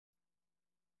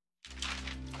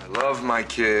love my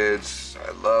kids.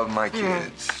 I love my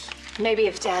kids. Maybe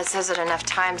if Dad says it enough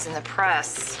times in the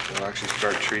press. They'll actually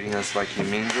start treating us like he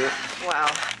means it.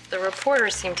 Well, the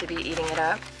reporters seem to be eating it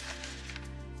up.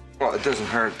 Well, it doesn't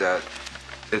hurt that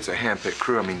it's a hand-picked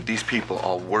crew. I mean, these people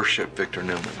all worship Victor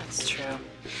Newman. That's true.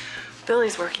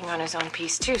 Billy's working on his own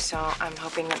piece, too, so I'm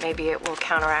hoping that maybe it will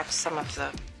counteract some of the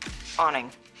awning.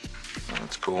 Well,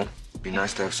 that's cool. It'd be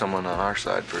nice to have someone on our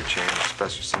side for a change,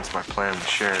 especially since my plan with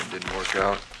Sharon didn't work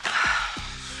out.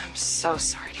 I'm so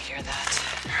sorry to hear that.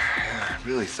 Yeah, I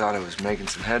really thought I was making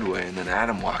some headway, and then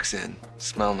Adam walks in,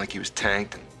 smelling like he was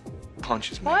tanked, and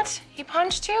punches me. What? He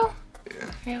punched you? Yeah.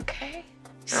 Are you okay?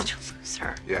 You're such a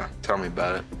loser. Yeah, tell me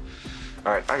about it.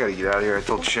 All right, I gotta get out of here. I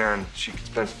told Sharon she could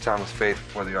spend some time with Faith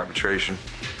before the arbitration.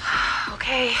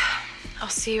 Okay, I'll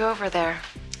see you over there.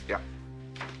 Yeah.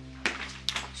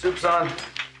 Soup's on.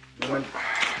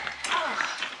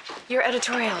 Your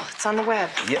editorial, it's on the web.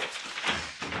 Yep.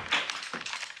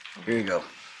 Here you go.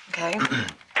 Okay.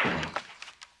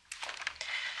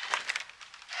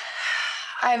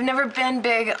 I've never been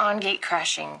big on gate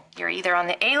crashing. You're either on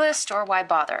the A-list or why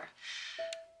bother?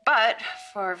 But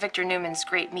for Victor Newman's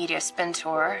great media spin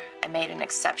tour, I made an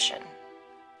exception.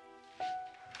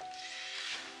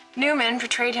 Newman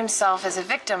portrayed himself as a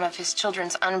victim of his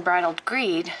children's unbridled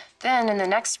greed, then in the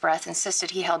next breath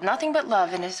insisted he held nothing but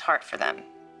love in his heart for them.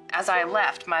 As I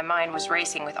left, my mind was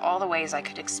racing with all the ways I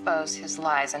could expose his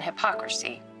lies and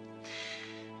hypocrisy.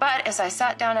 But as I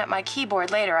sat down at my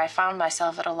keyboard later, I found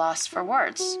myself at a loss for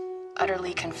words,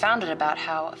 utterly confounded about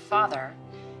how a father,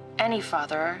 any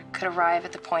father, could arrive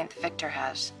at the point that Victor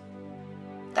has.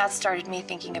 That started me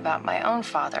thinking about my own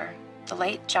father, the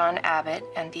late John Abbott,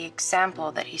 and the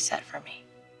example that he set for me.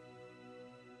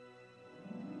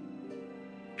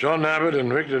 John Abbott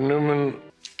and Victor Newman.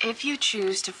 If you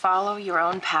choose to follow your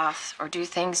own path or do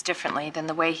things differently than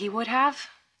the way he would have,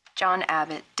 John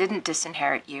Abbott didn't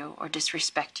disinherit you or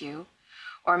disrespect you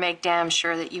or make damn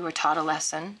sure that you were taught a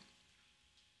lesson.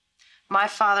 My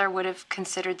father would have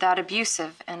considered that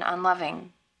abusive and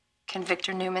unloving. Can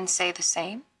Victor Newman say the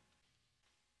same?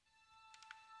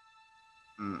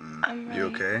 You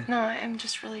okay? No,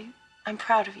 I'm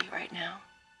proud of you right now.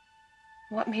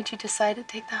 What made you decide to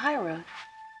take the high road?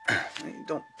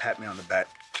 Don't pat me on the back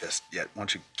just yet. Why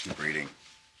don't you keep reading?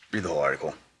 Read the whole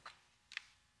article.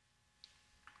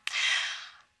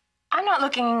 I'm not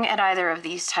looking at either of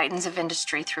these titans of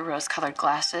industry through rose-colored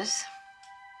glasses.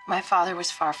 My father was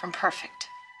far from perfect.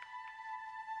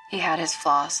 He had his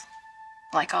flaws,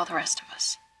 like all the rest of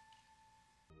us.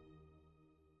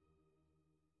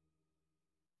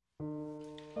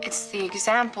 It's the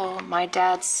example my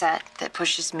dad set that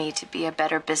pushes me to be a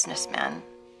better businessman,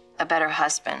 a better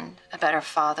husband, a better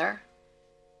father,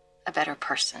 a better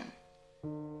person.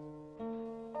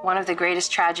 One of the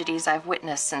greatest tragedies I've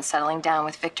witnessed since settling down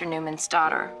with Victor Newman's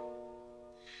daughter.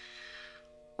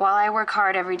 While I work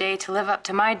hard every day to live up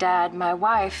to my dad, my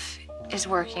wife is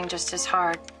working just as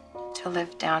hard to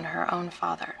live down her own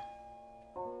father.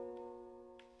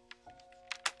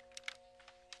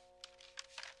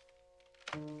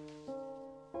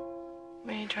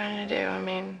 What are you trying to do? I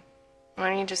mean, why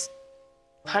don't you just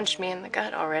punch me in the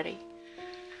gut already?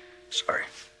 Sorry.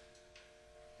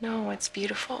 No, it's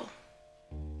beautiful.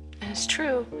 And it's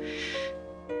true.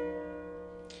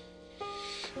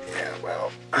 Yeah,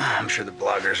 well, I'm sure the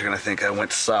bloggers are gonna think I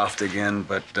went soft again,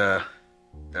 but there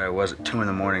I was at 2 in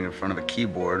the morning in front of a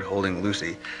keyboard holding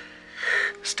Lucy,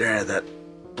 staring at that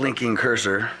blinking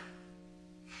cursor.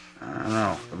 I don't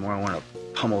know, the more I want to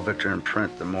pummel Victor in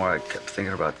print, the more I kept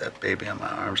thinking about that baby on my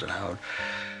arms and how,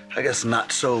 I guess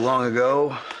not so long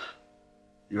ago,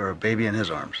 you were a baby in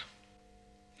his arms.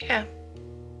 Yeah.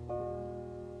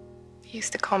 He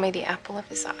used to call me the apple of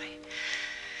his eye.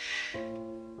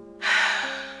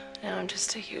 Now I'm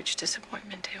just a huge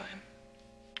disappointment to him.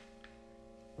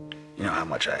 You know how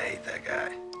much I hate that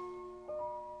guy.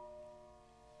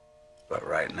 But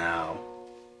right now,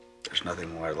 there's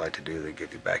nothing more I'd like to do than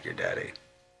give you back your daddy.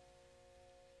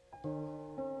 I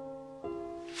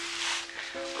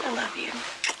love you.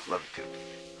 Love you too.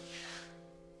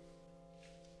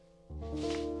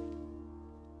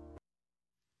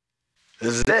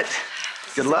 This is it.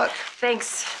 Good luck.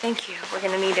 Thanks. Thank you. We're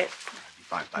gonna need it. Be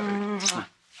fine. Bye, baby.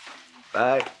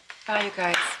 Bye. Bye, you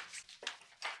guys.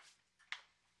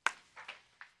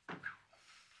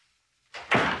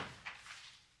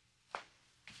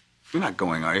 You're not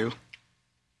going, are you?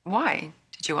 Why?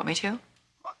 Did you want me to?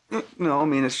 No, I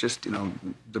mean, it's just, you know,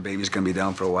 the baby's gonna be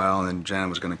down for a while, and then Janet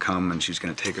was gonna come, and she's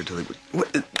gonna take her to the...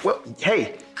 What?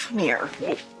 Hey! Come here.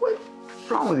 What's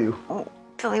wrong with you? Oh,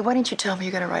 Billy, why didn't you tell me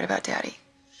you're gonna write about Daddy?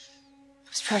 I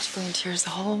was practically in tears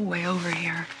the whole way over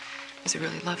here. It was a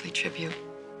really lovely tribute.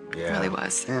 Yeah. It really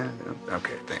was. Yeah,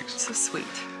 okay, thanks. So sweet.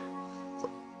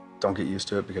 Don't get used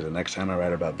to it because the next time I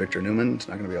write about Victor Newman, it's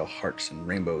not going to be all hearts and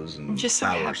rainbows and I'm just so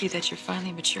flowers. happy that you're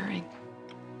finally maturing.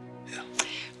 Yeah.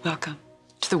 Welcome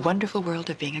to the wonderful world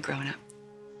of being a grown-up.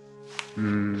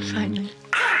 Finally.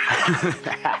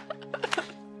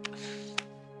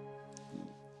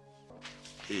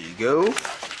 Here you go.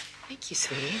 Thank you,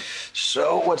 sweetie.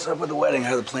 So, what's up with the wedding?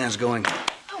 How are the plans going?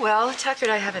 Oh, well, Tucker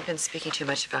and I haven't been speaking too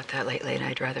much about that lately, and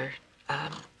I'd rather,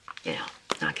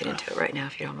 not get into it right now,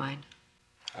 if you don't mind.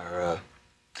 Are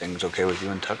things okay with you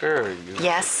and Tucker? Or are you...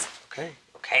 Yes. Okay.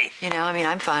 Okay.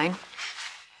 I'm fine.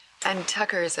 And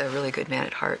Tucker is a really good man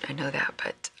at heart. I know that,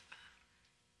 but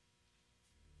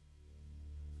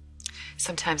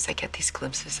sometimes I get these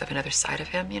glimpses of another side of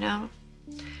him, It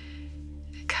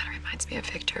kind of reminds me of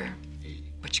Victor,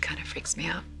 which kind of freaks me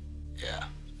out. Yeah,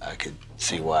 I could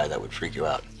see why that would freak you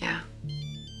out. Yeah.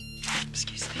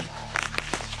 Excuse me.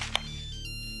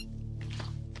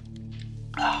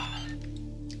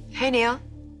 Hey, Neil.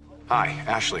 Hi,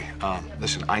 Ashley.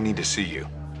 Listen, I need to see you.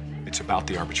 It's about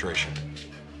the arbitration.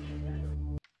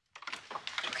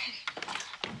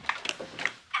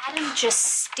 Adam just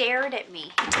stared at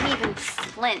me. He didn't even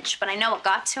flinch, but I know what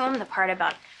got to him, the part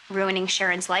about ruining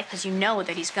Sharon's life, because you know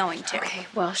that he's going to. Okay,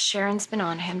 well, Sharon's been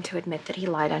on him to admit that he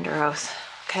lied under oath,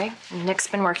 okay? And Nick's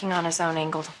been working on his own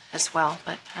angle as well,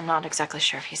 but I'm not exactly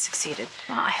sure if he succeeded.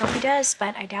 Well, I hope he does,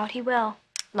 but I doubt he will.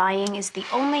 Lying is the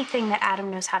only thing that Adam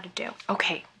knows how to do.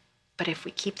 Okay, but if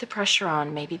we keep the pressure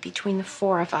on, maybe between the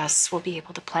four of us, we'll be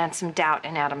able to plant some doubt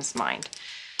in Adam's mind.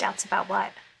 Doubts about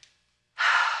what?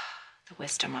 The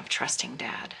wisdom of trusting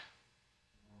Dad.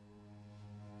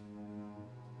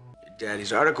 Your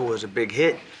daddy's article was a big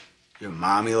hit. Your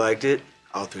mommy liked it.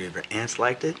 All three of your aunts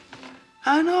liked it.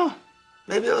 I know.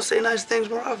 Maybe they'll say nice things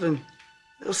more often.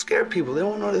 It'll scare people. They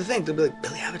won't know what to think. They'll be like,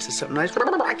 Billy Abbott said something nice.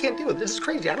 I can't deal with it. This is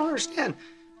crazy. I don't understand.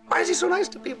 Why is he so nice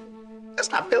to people? That's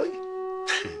not Billy.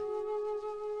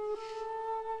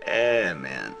 Yeah,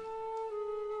 man.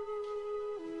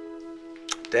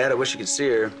 Dad, I wish you could see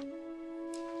her.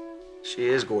 She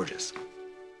is gorgeous.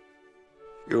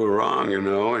 You were wrong, in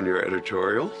your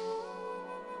editorial.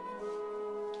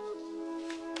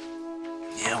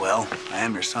 Yeah, well, I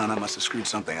am your son. I must have screwed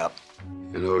something up.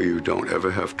 You don't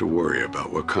ever have to worry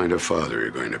about what kind of father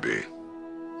you're going to be.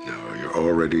 No, you're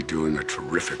already doing a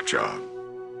terrific job.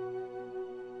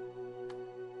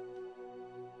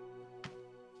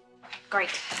 Great.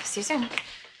 See you soon.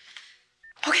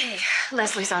 Okay,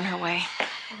 Leslie's on her way.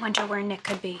 I wonder where Nick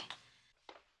could be.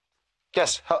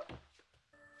 Yes.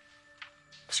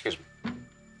 Excuse me.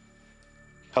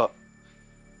 Hello.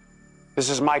 This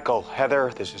is Michael.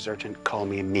 Heather, this is urgent. Call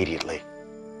me immediately.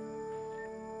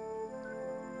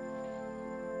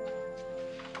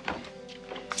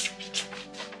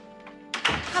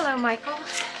 Hello, Michael.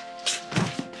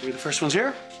 You're the first ones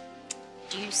here?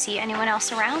 Do you see anyone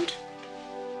else around?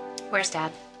 Where's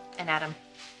Dad and Adam?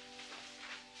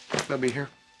 They'll be here.